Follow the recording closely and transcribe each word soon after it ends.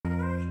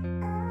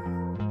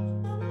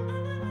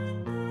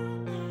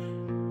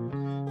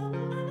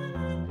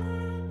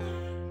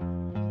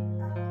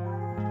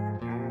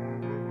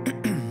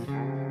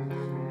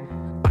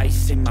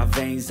in my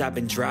veins, I've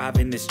been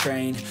driving this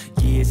train.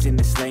 Years in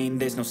this lane,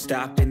 there's no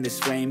stopping this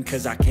flame.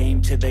 Cause I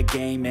came to the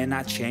game and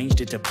I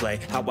changed it to play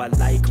how I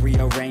like,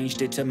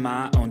 rearranged it to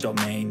my own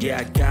domain. Yeah,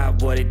 I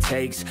got what it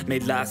takes,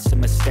 made lots of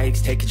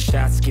mistakes, taking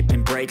shots,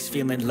 skipping breaks,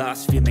 feeling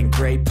lost, feeling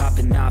great,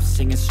 popping off,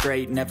 singing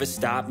straight, never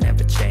stopped,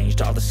 never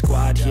changed. All the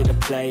squad here to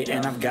play,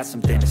 and I've got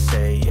something to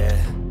say, yeah.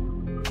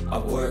 I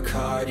work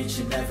hard each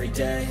and every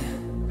day,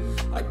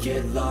 I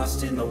get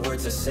lost in the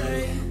words I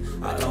say.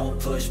 I don't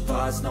push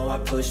pause, no I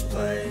push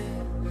play.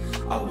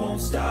 I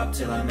won't stop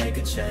till I make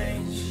a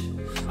change.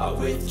 I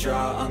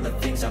withdraw on the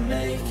things I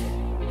make.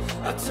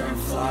 I turn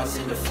flaws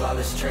into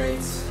flawless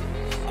traits.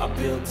 I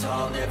build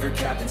tall, never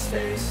capped in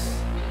space.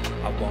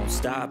 I won't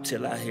stop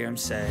till I hear him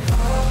say, oh,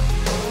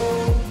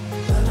 oh,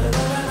 la, la,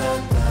 la, la,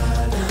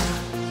 la, la.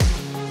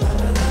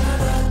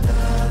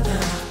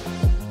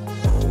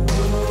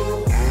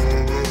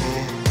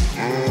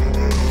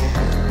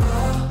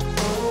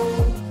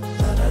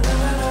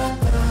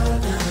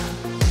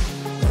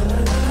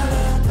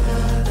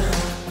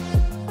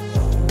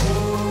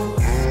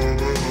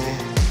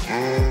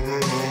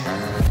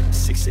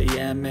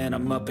 And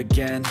I'm up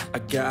again. I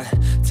got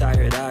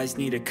tired eyes,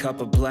 need a cup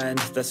of blend.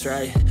 That's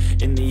right,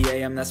 in the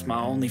AM, that's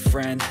my only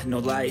friend. No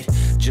light,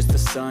 just the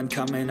sun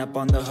coming up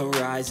on the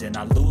horizon.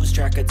 I lose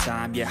track of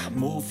time, yeah, I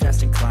move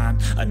fast and climb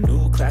a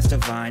new class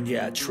divine,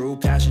 yeah, true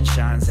passion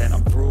shines. And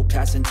I'm through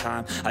passing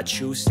time, I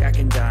choose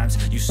stacking dimes.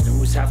 You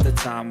snooze half the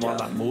time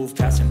while I move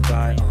passing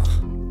by.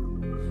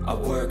 I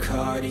work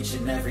hard each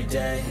and every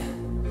day,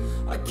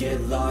 I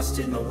get lost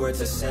in the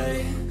words I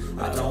say.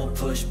 I don't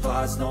push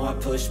pause, no I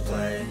push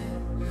play.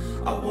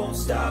 I won't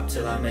stop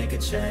till I make a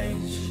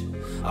change.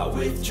 I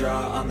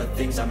withdraw on the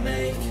things I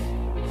make.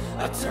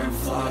 I turn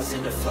flaws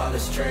into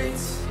flawless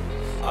traits.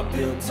 I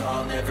build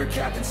tall, never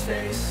capped in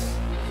space.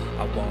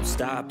 I won't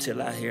stop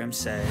till I hear him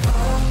say,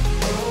 oh,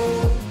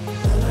 oh,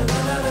 la,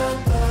 la, la, la,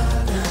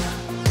 la, la.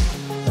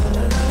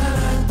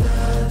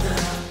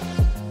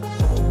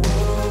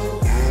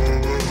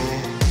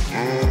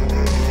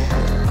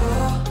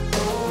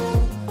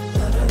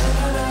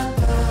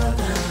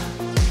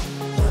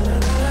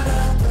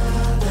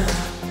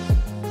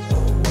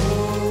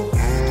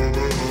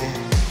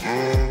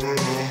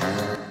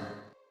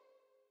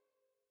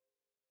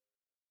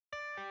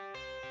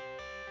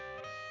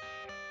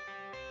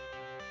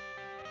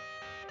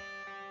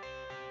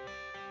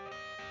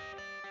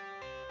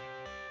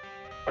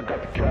 I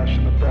got the cash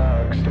in the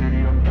bag,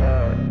 stadium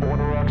packed. Born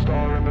a rock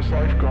star in this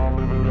life, gon'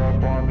 live it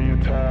up on the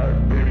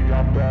attack. Baby,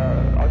 I'm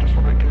bad, I just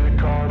wanna get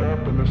caught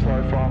up in this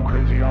life. I'm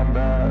crazy, I'm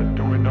mad,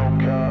 doing no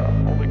cap.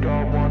 Only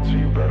God wants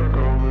you, better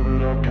go live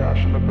it up.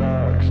 Cash in the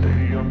bag,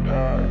 stadium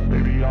packed.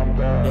 Baby, I'm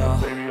bad,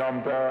 yeah. Baby,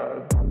 I'm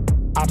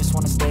bad. I just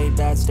wanna stay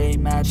bad, stay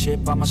mad.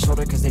 Chip on my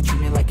shoulder cause they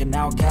treat me like an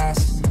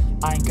outcast.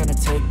 I ain't gonna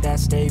take that,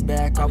 stay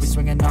back. I'll be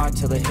swinging hard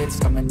till the hits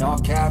come in all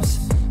caps.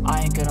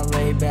 I ain't gonna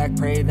lay back,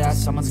 pray that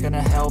someone's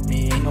gonna help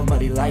me, ain't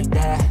nobody like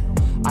that.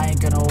 I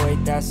ain't gonna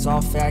wait, that's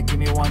all fact. Give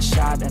me one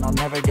shot and I'll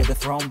never get the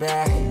throne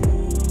back.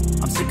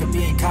 I'm sick of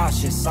being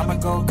cautious, I'ma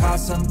go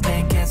cause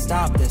something, can't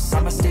stop this.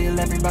 I'ma steal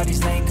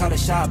everybody's lane, call it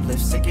shoplift.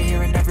 Sick of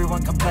hearing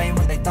everyone complain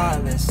when they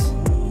thoughtless.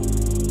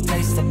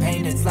 Taste the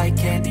pain, it's like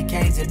candy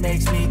canes. It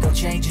makes me go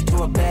change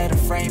into a better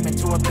frame,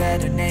 into a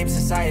better name.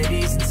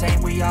 Society's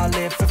insane, we all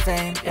live for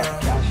fame, yeah.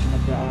 Cash in the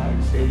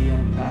bag,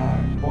 stadium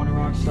packed. Born a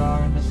rock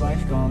star in this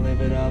life, gon'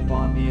 live it up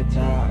on the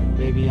attack.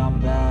 Baby, I'm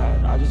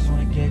bad, I just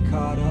wanna get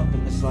caught up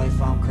in this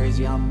life. I'm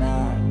crazy, I'm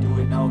mad, do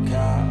it no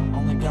cap.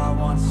 Only God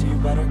wants you,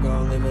 better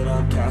go live it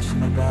up. Cash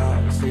in the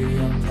bag,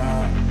 stadium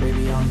packed.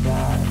 Baby, I'm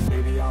bad,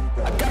 baby, I'm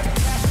bad. I got the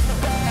cash in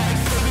the bag,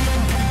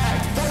 stadium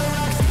packed. Born a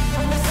rock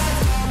star in this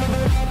life, gon' live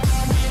it up.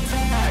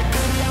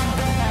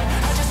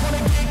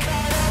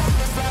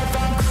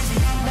 I'm crazy,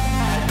 I'm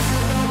mad, do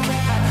it no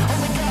cap.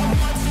 Only God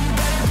wants you,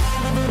 better go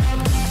live it up.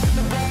 Cash in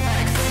the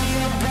bag,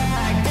 stadium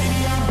packed. Baby,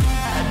 I'm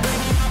bad, baby, I'm bad.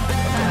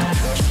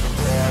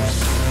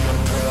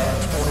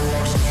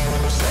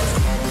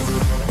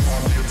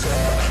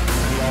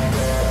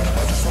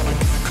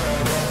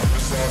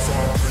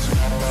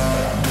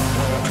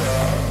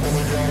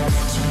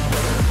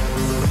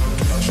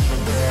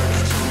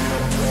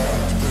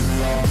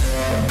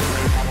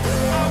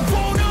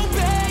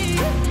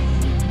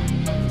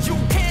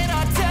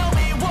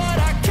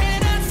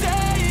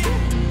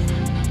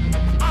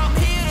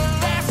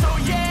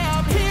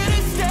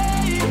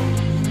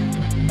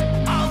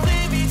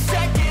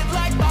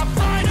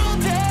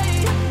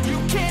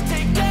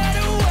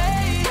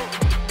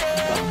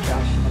 I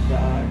got the cash in the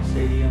bag,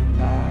 stadium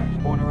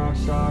packed. Born a rock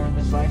star in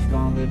this life,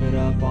 gon' live it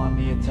up on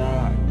the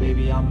attack.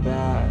 Baby, I'm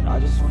bad, I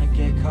just wanna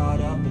get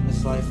caught up in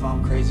this life.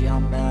 I'm crazy,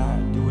 I'm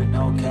mad, do it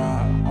no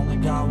cap. Only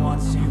God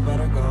wants you,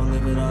 better go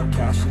live it up.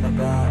 Cash in the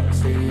bag,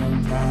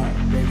 stadium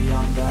packed. Baby,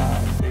 I'm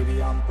bad,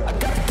 baby, I'm bad. I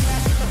got the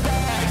cash in the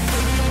bag.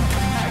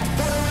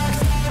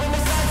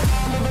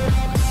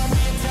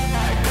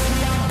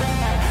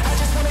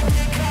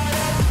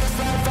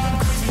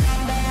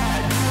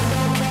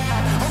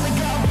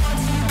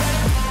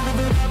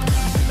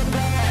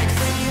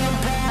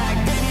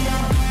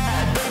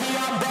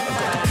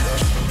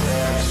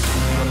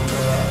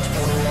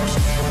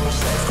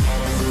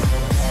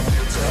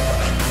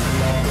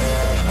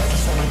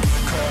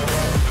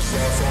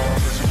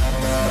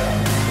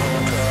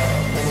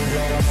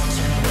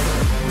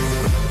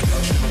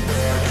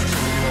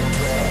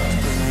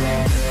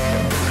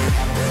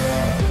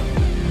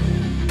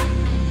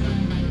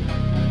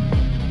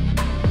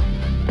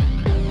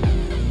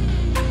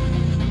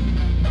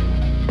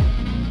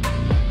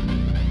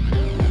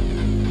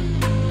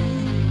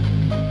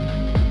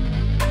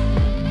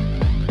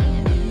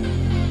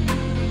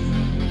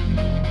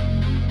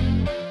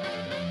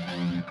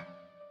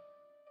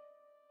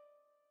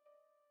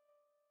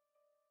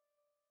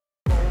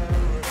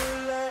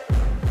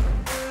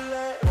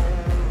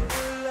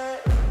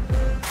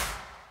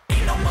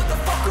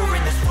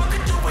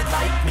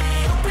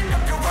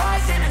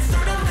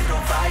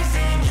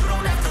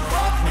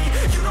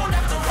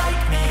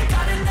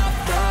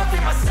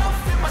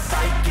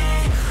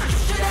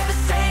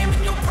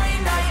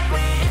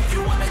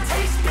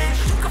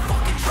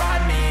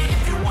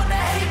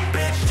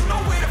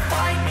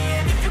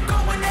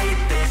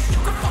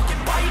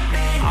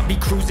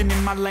 cruising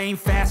in my lane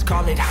fast,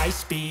 call it high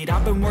speed.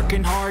 I've been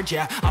working hard,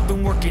 yeah, I've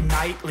been working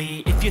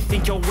nightly. If you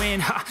think you'll win,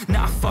 ha,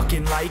 not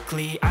fucking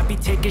likely. I be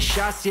taking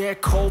shots, yeah,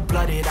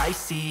 cold-blooded,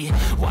 icy.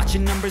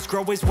 Watching numbers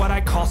grow is what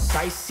I call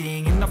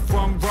sightseeing. In the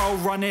front row,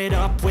 run it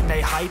up when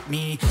they hype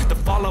me. The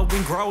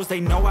following grows, they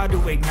know how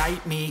to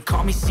ignite me.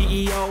 Call me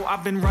CEO,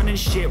 I've been running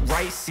shit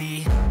right,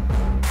 see.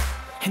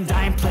 And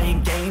I ain't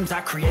playing games, I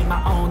create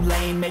my own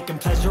lane, making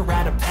pleasure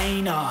out of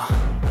pain,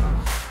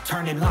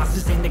 turning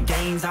losses into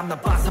gains, I'm the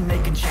boss, I'm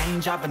making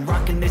change. I've been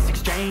rocking this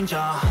exchange,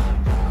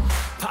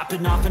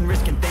 popping off and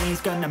risking things,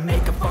 gonna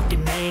make a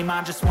fucking name.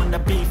 I just wanna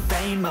be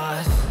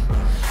famous,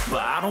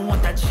 but I don't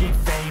want that cheap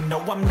fame. No,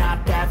 I'm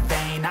not that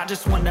vain, I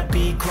just wanna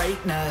be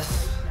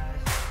greatness.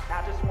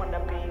 I just wanna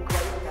be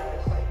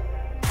greatness.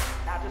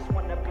 I just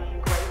wanna be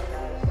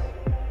greatness.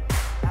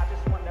 I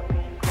just wanna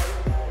be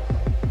greatness.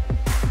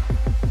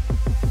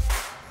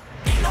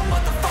 Ain't no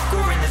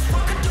motherfucker in this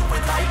world could do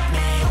it like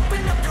me.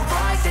 Open up your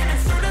eyes and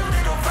insert a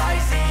little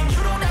rising.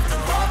 You don't have to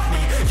love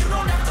me, you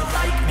don't have to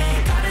like me.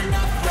 Got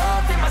enough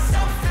love in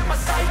myself and my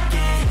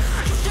psyche.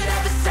 You should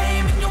have the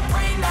same in your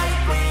brain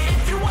nightly.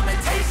 If you wanna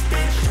taste,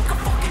 bitch, you can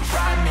fucking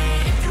try me.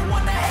 If you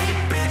wanna hate,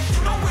 bitch,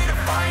 you know where to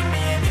find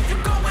me. And if you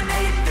go and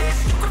hate this,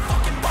 you can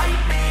fucking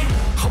bite me.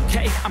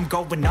 Okay, I'm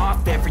going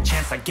off every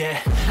chance I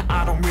get.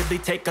 I don't really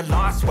take a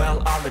loss,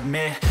 well, I'll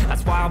admit.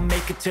 That's why I'll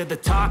make it to the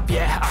top,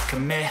 yeah, I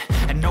commit.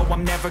 And no,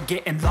 I'm never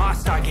getting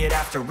lost, I get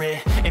after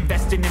it.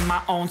 Investing in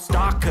my own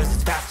stock, cause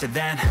it's faster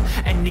than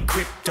any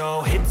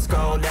crypto hits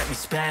go, let me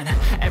spend.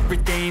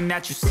 Everything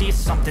that you see is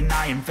something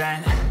I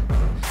invent,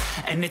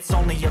 and it's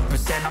only a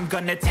percent. I'm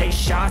gonna take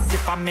shots,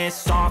 if I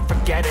miss all,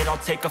 forget it. I'll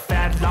take a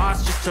fat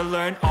loss just to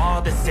learn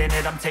all that's in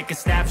it. I'm taking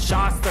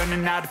snapshots,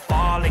 learning how to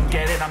fall and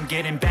get it. I'm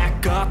getting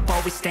back up,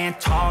 always stand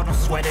tall, don't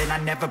sweat it. I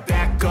never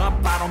back up,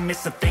 I don't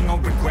miss a thing or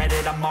regret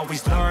it. I'm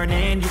always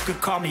learning, you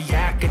could call me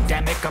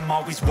academic. I'm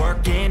always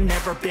working,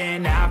 never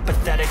been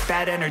apathetic.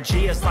 Bad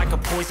energy is like a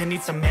poison,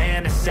 needs some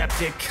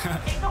antiseptic.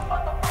 Ain't no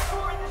motherfucker